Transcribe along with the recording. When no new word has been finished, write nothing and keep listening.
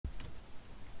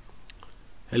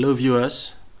Hello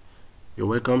viewers, you're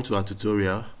welcome to our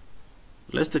tutorial.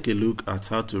 Let's take a look at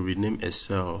how to rename a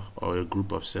cell or a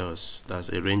group of cells. That's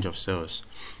a range of cells.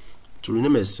 To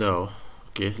rename a cell,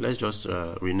 okay, let's just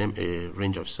rename a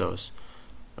range of cells.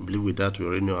 I believe with that we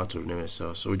already know how to rename a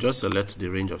cell. So we just select the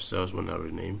range of cells we want to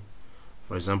rename.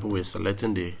 For example, we're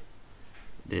selecting the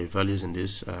values in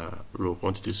this row,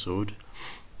 quantity sold.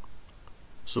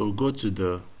 So we'll go to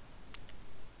the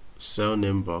cell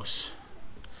name box.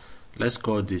 Let's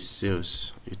call this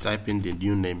sales. You type in the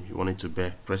new name you want it to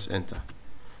bear, press enter.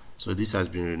 So this has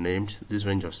been renamed, this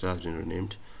range of cells has been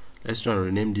renamed. Let's try and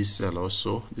rename this cell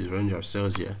also, this range of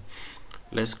cells here.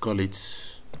 Let's call it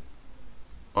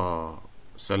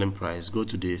selling price. Go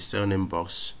to the cell name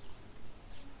box,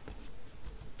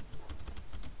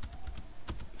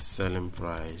 selling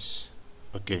price.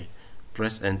 Okay,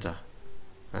 press enter,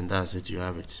 and that's it, you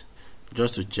have it.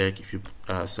 Just to check, if you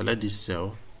select this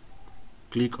cell,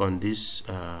 click on this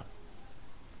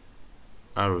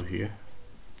arrow here,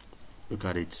 look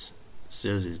at it,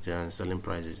 sales is there and selling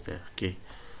price is there. Okay,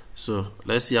 so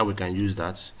let's see how we can use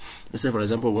that. Let's say for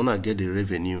example we want to get the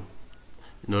revenue.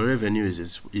 You know, revenue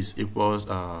is equals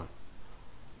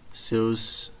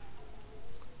sales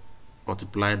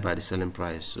multiplied by the selling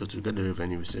price. So to get the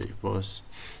revenue, we say equals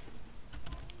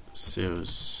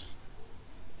sales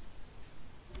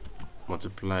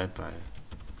multiplied by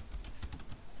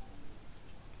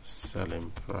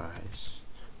selling price.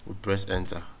 We press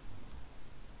enter.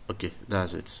 Okay,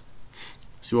 that's it.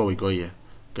 See what we got here.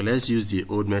 Okay, let's use the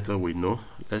old method we know.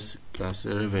 Let's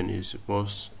say revenue is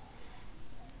equals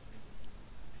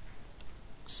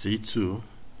C2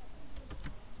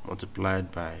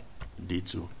 multiplied by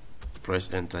D2.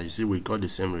 Press enter. You see we got the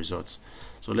same results.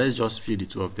 So let's just fill the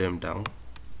two of them down.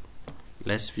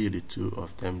 Let's fill the two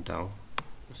of them down.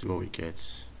 Let's see what we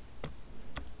get.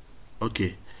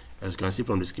 Okay, as you can see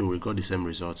from the screen, we got the same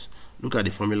results. Look at the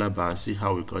formula bar and see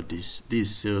how we got this. This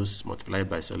is sales multiplied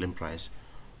by selling price,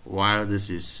 while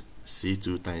this is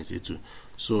C2 times C2.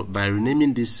 So by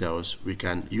renaming these cells, we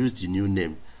can use the new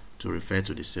name to refer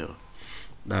to the cell.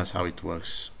 That's how it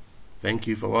works. Thank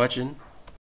you for watching.